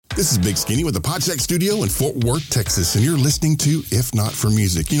This is Big Skinny with the Podcheck Studio in Fort Worth, Texas, and you're listening to If Not For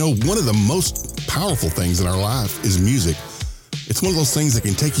Music. You know, one of the most powerful things in our life is music. It's one of those things that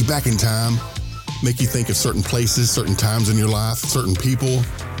can take you back in time, make you think of certain places, certain times in your life, certain people.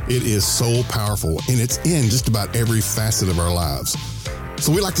 It is so powerful, and it's in just about every facet of our lives.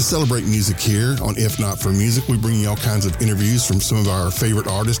 So we like to celebrate music here on If Not For Music. We bring you all kinds of interviews from some of our favorite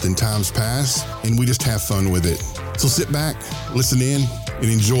artists in times past, and we just have fun with it. So sit back, listen in, and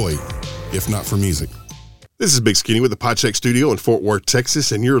enjoy If Not For Music. This is Big Skinny with the Podcheck Studio in Fort Worth,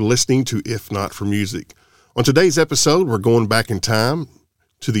 Texas, and you're listening to If Not For Music. On today's episode, we're going back in time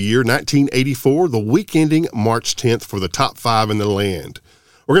to the year 1984, the week ending March 10th for the top 5 in the land.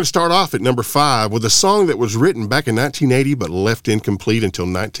 We're going to start off at number 5 with a song that was written back in 1980 but left incomplete until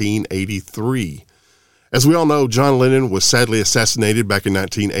 1983. As we all know, John Lennon was sadly assassinated back in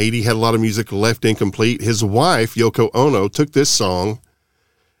 1980, had a lot of music left incomplete. His wife, Yoko Ono, took this song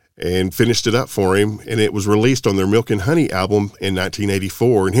and finished it up for him, and it was released on their Milk and Honey album in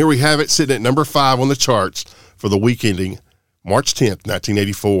 1984. And here we have it sitting at number 5 on the charts for the week ending March 10th,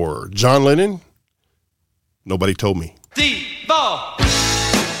 1984. John Lennon, Nobody Told Me. D-ball.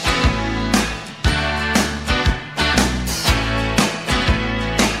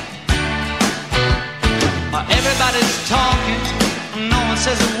 Everybody's talking, no one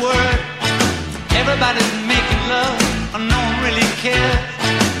says a word. Everybody's making love, no one really cares.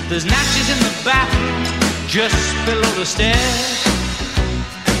 There's natches in the bathroom, just below the stairs.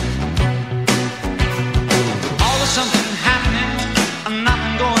 Always something happening,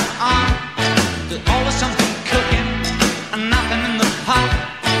 nothing going on. There's always something cooking, nothing in the pot.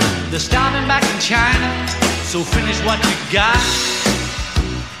 They're starving back in China, so finish what you got.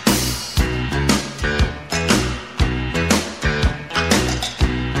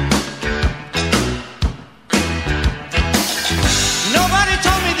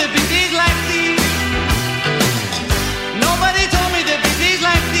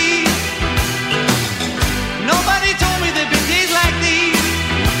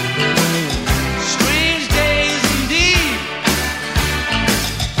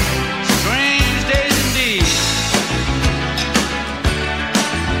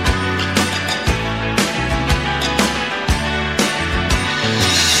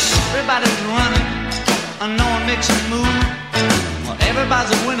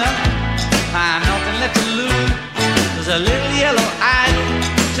 Everybody's a winner, nothing left to lose. There's a little yellow idol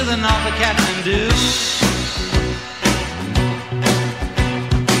to the north of Kathmandu.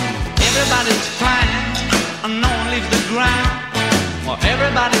 Everybody's flying, no one leaves the ground. Well,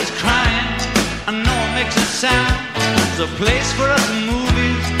 everybody's crying, no one makes a sound. There's a place for us in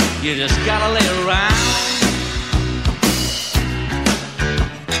movies, you just gotta lay around.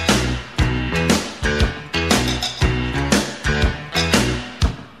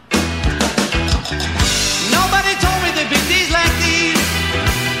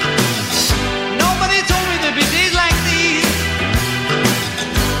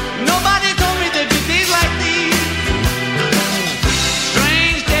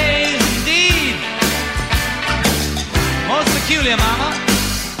 Mama.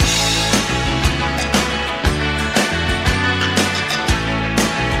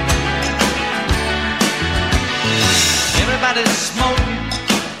 Everybody's smoking,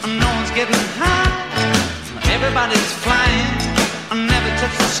 no one's getting high. Everybody's flying, never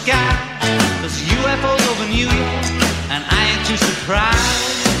touch the sky. There's UFOs over New York, and I ain't too surprised.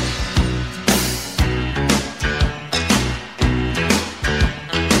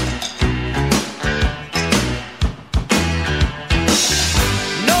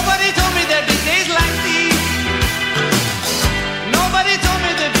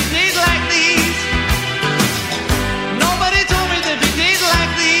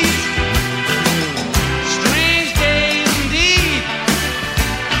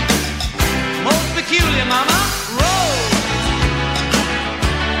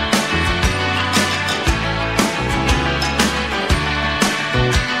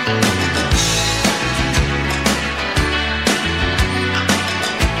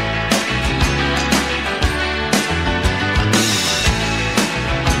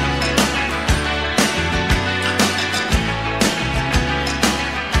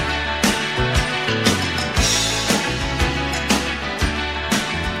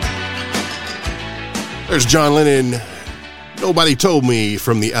 There's John Lennon, Nobody Told Me,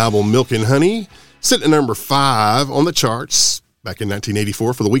 from the album Milk and Honey, sitting at number 5 on the charts back in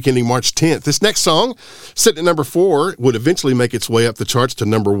 1984 for the week ending March 10th. This next song, sitting at number 4, would eventually make its way up the charts to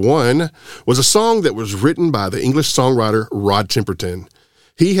number 1, was a song that was written by the English songwriter Rod Temperton.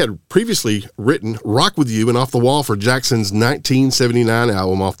 He had previously written Rock With You and Off the Wall for Jackson's 1979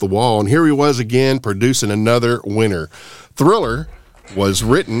 album Off the Wall, and here he was again producing another winner. Thriller was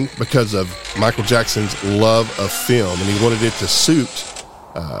written because of Michael Jackson's love of film, and he wanted it to suit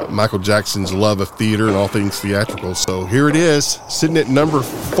Michael Jackson's love of theater and all things theatrical. So here it is, sitting at number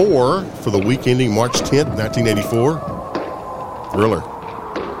 4 for the week ending March 10th, 1984, Thriller.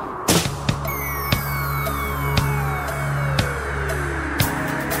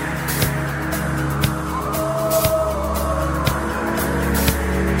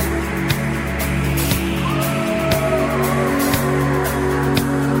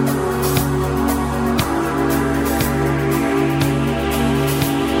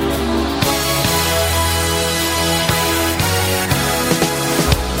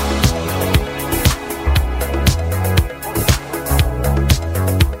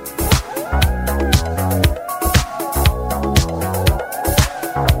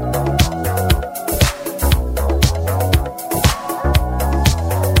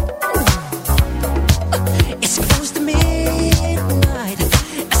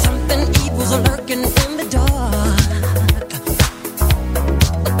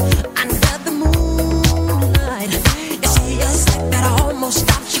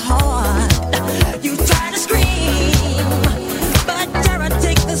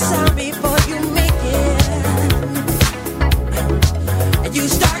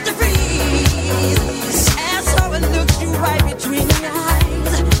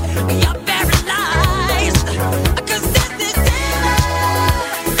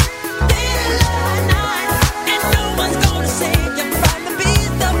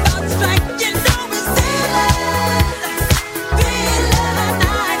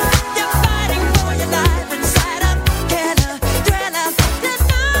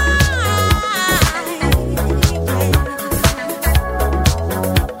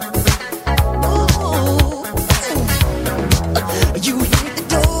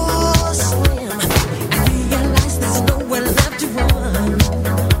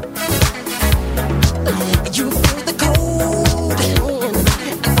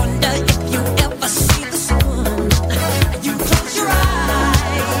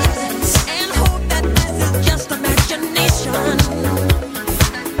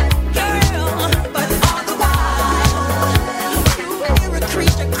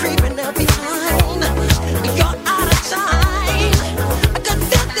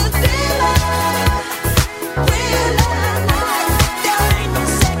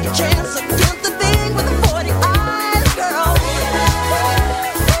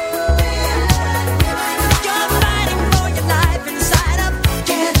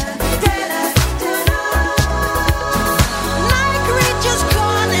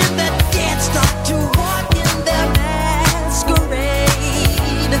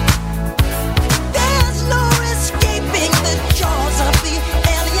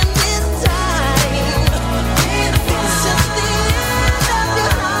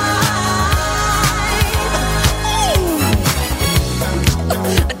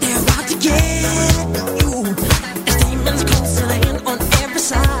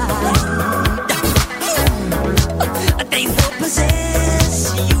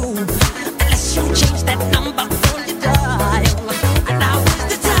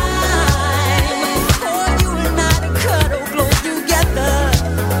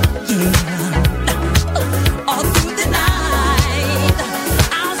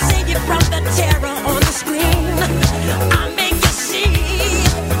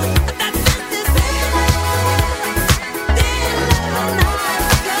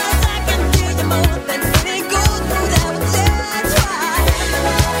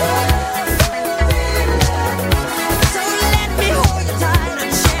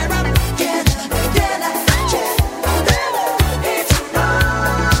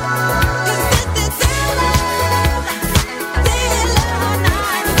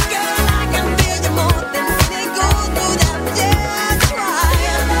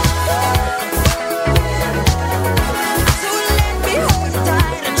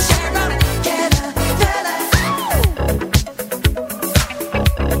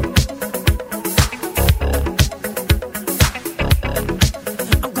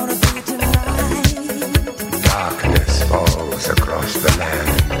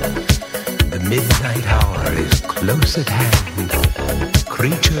 close at hand.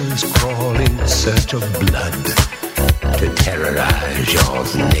 Creatures crawl in search of blood to terrorize your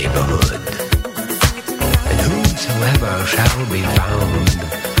neighborhood. And whosoever shall be found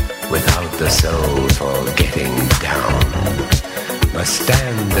without the soul for getting down must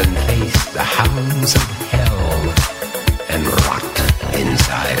stand and face the hounds of hell and rot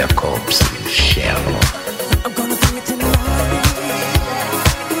inside a corpse's shell. I'm gonna bring it to life.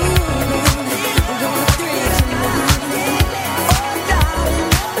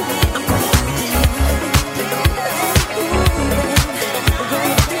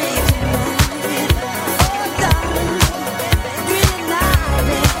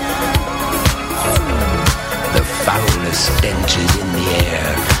 Stenches in the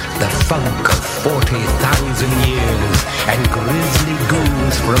air, the funk of 40,000 years, and grisly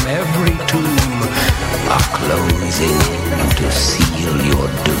ghouls from every tomb are closing in to seal your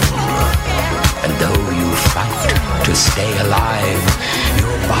doom. And though you fight to stay alive,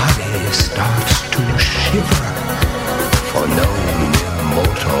 your body starts to shiver, for no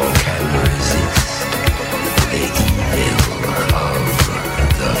mortal can resist the evil of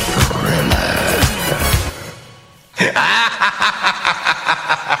the thriller.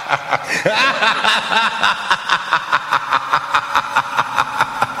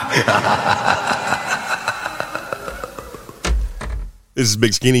 This is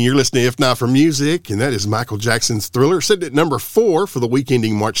Big Skinny. You're listening to If Not For Music, and that is Michael Jackson's Thriller, sitting at number 4 for the week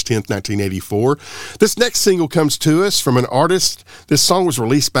ending March 10th, 1984. This next single comes to us from an artist. This song was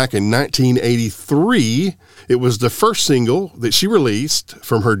released back in 1983. It was the first single that she released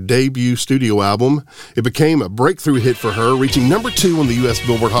from her debut studio album. It became a breakthrough hit for her, reaching number 2 on the U.S.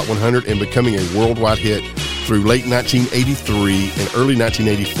 Billboard Hot 100 and becoming a worldwide hit through late 1983 and early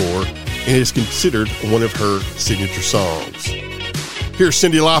 1984, and it is considered one of her signature songs. Here's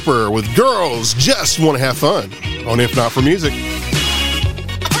Cyndi Lauper with Girls Just Want to Have Fun on If Not For Music.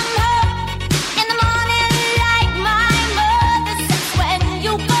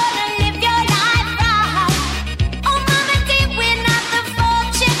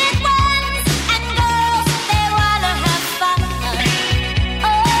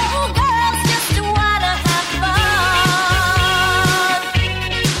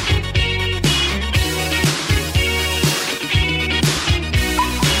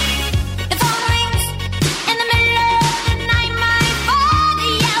 The phone rings in the middle of the night.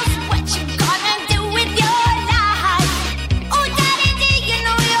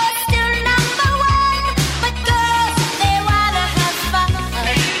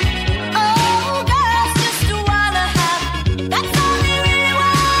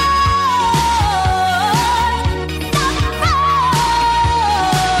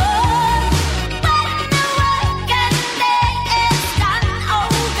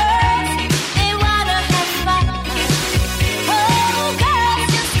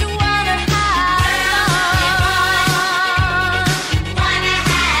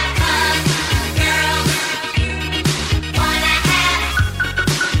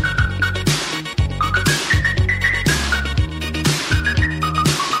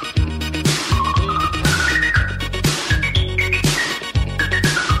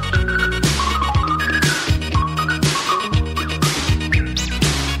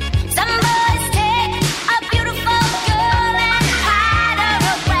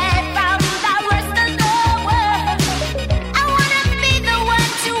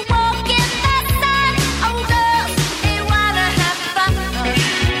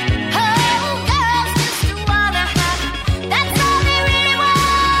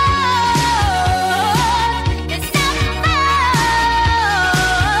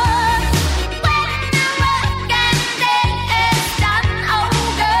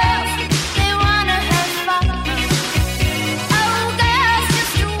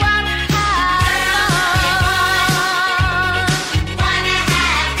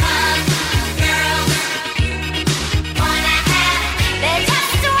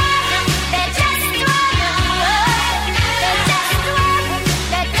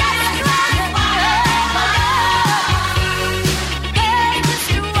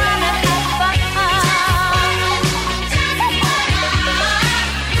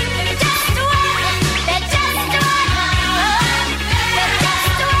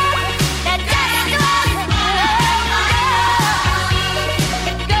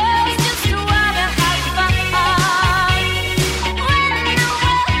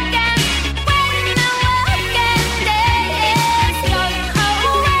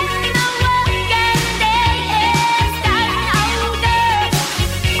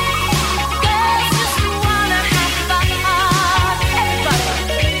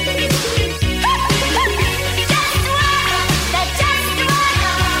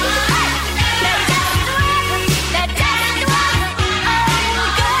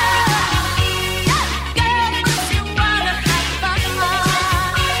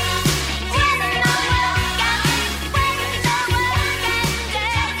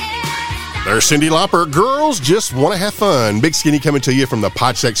 There's Cyndi Lauper. Girls just want to have fun. Big Skinny coming to you from the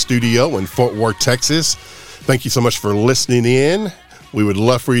Podcheck studio in Fort Worth, Texas. Thank you so much for listening in. We would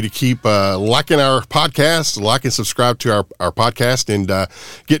love for you to keep liking our podcast, like and subscribe to our podcast, and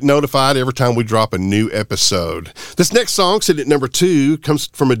get notified every time we drop a new episode. This next song, sitting at number 2, comes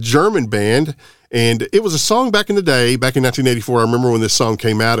from a German band, and it was a song back in the day, back in 1984. I remember when this song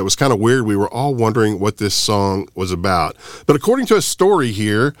came out. It was kind of weird. We were all wondering what this song was about. But according to a story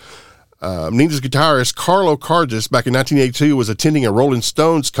here, Nina's guitarist Carlo Cargis back in 1982 was attending a Rolling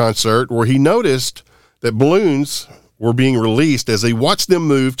Stones concert where he noticed that balloons were being released. As he watched them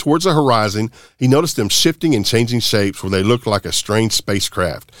move towards the horizon, he noticed them shifting and changing shapes where they looked like a strange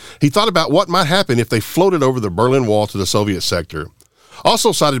spacecraft. He thought about what might happen if they floated over the Berlin Wall to the Soviet sector.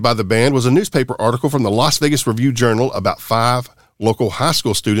 Also cited by the band was a newspaper article from the Las Vegas Review-Journal about 5 local high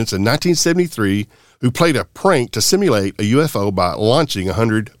school students in 1973 who played a prank to simulate a UFO by launching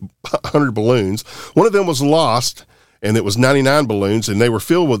 100 balloons. One of them was lost, and it was 99 balloons, and they were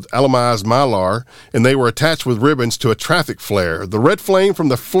filled with aluminized mylar, and they were attached with ribbons to a traffic flare. The red flame from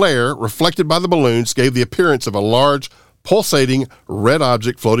the flare, reflected by the balloons, gave the appearance of a large, pulsating red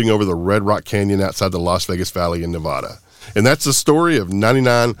object floating over the Red Rock Canyon outside the Las Vegas Valley in Nevada. And that's the story of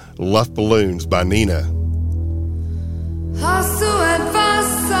 99 Luft Balloons by Nina. Hast du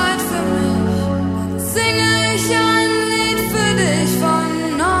etwas Zeit für mich? Singe ich ein Lied für dich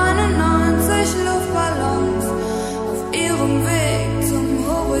von 99 Luftballons auf ihrem Weg zum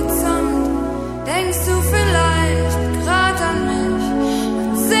Horizont. Denkst du vielleicht grad an mich?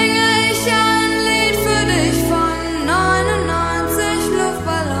 Dann singe ich ein Lied für dich von 99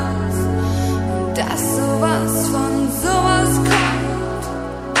 Luftballons und dass sowas von sowas kommt.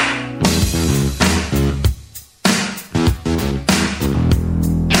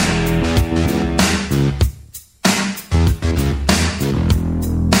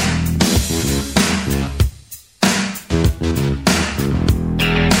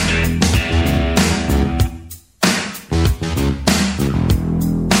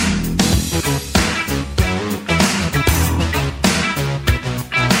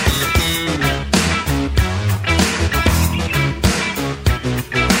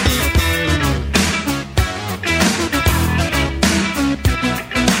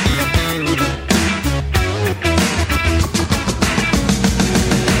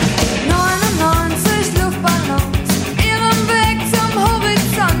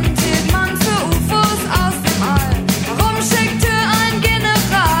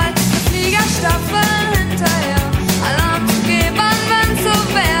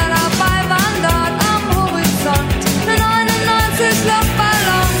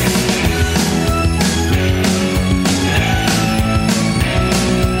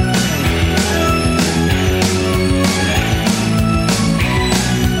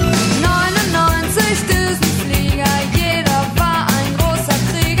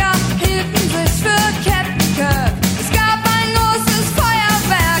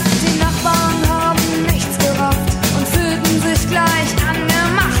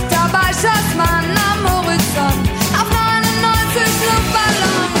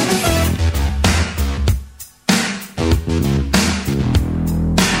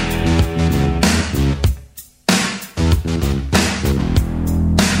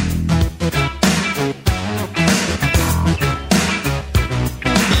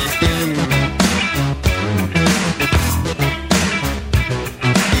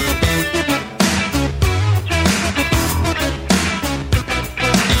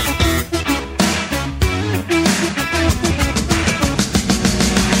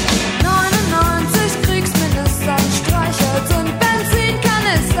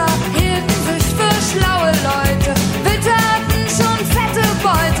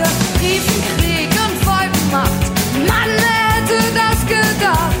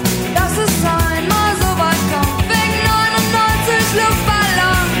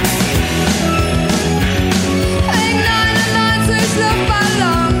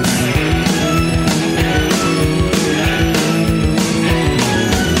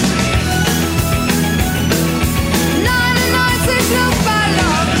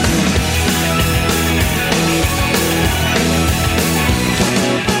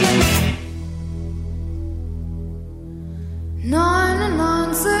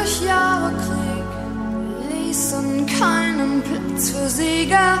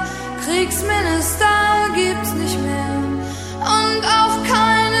 Sieger, Kriegsminister gibt's nicht mehr und auch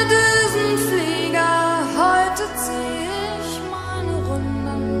keine Düsenflieger. Heute zieh ich meine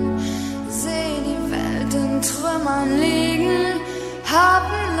Runden, seh die Welt in Trümmern liegen, hab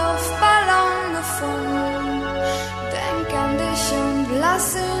 'n Luftballon gefunden, denk an dich und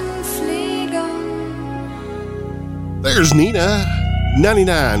lass ihn fliegen. There's Nina.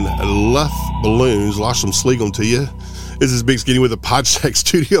 99 Luff Balloons. Lost some Sleegum to you. This is Big Skinny with the Podcheck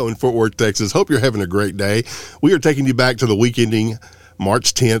Studio in Fort Worth, Texas. Hope you're having a great day. We are taking you back to the week ending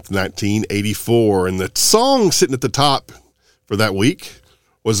March 10th, 1984. And the song sitting at the top for that week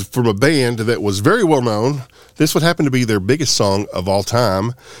was from a band that was very well known. This would happen to be their biggest song of all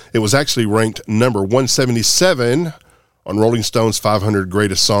time. It was actually ranked number 177 on Rolling Stone's 500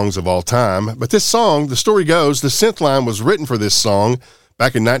 Greatest Songs of All Time. But this song, the story goes, the synth line was written for this song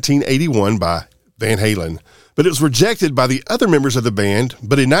back in 1981 by Van Halen. But it was rejected by the other members of the band.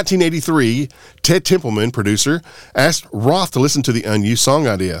 But in 1983, Ted Templeman, producer, asked Roth to listen to the unused song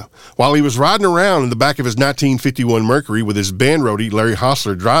idea. While he was riding around in the back of his 1951 Mercury with his band roadie, Larry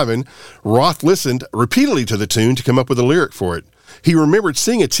Hostler, driving, Roth listened repeatedly to the tune to come up with a lyric for it. He remembered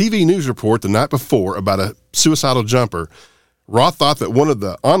seeing a TV news report the night before about a suicidal jumper. Roth thought that one of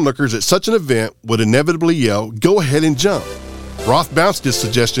the onlookers at such an event would inevitably yell, "Go ahead and jump." Roth bounced his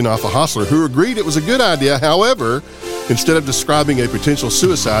suggestion off of Hostler, who agreed it was a good idea. However, instead of describing a potential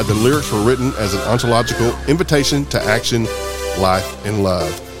suicide, the lyrics were written as an ontological invitation to action, life, and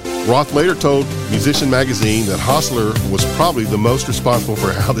love. Roth later told Musician Magazine that Hostler was probably the most responsible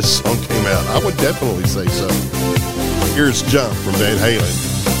for how this song came out. I would definitely say so. Here's Jump from Van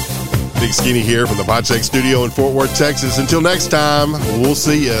Halen. Big Skinny here from the Podcheck Studio in Fort Worth, Texas. Until next time, we'll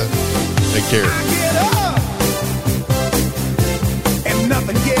see ya. Take care.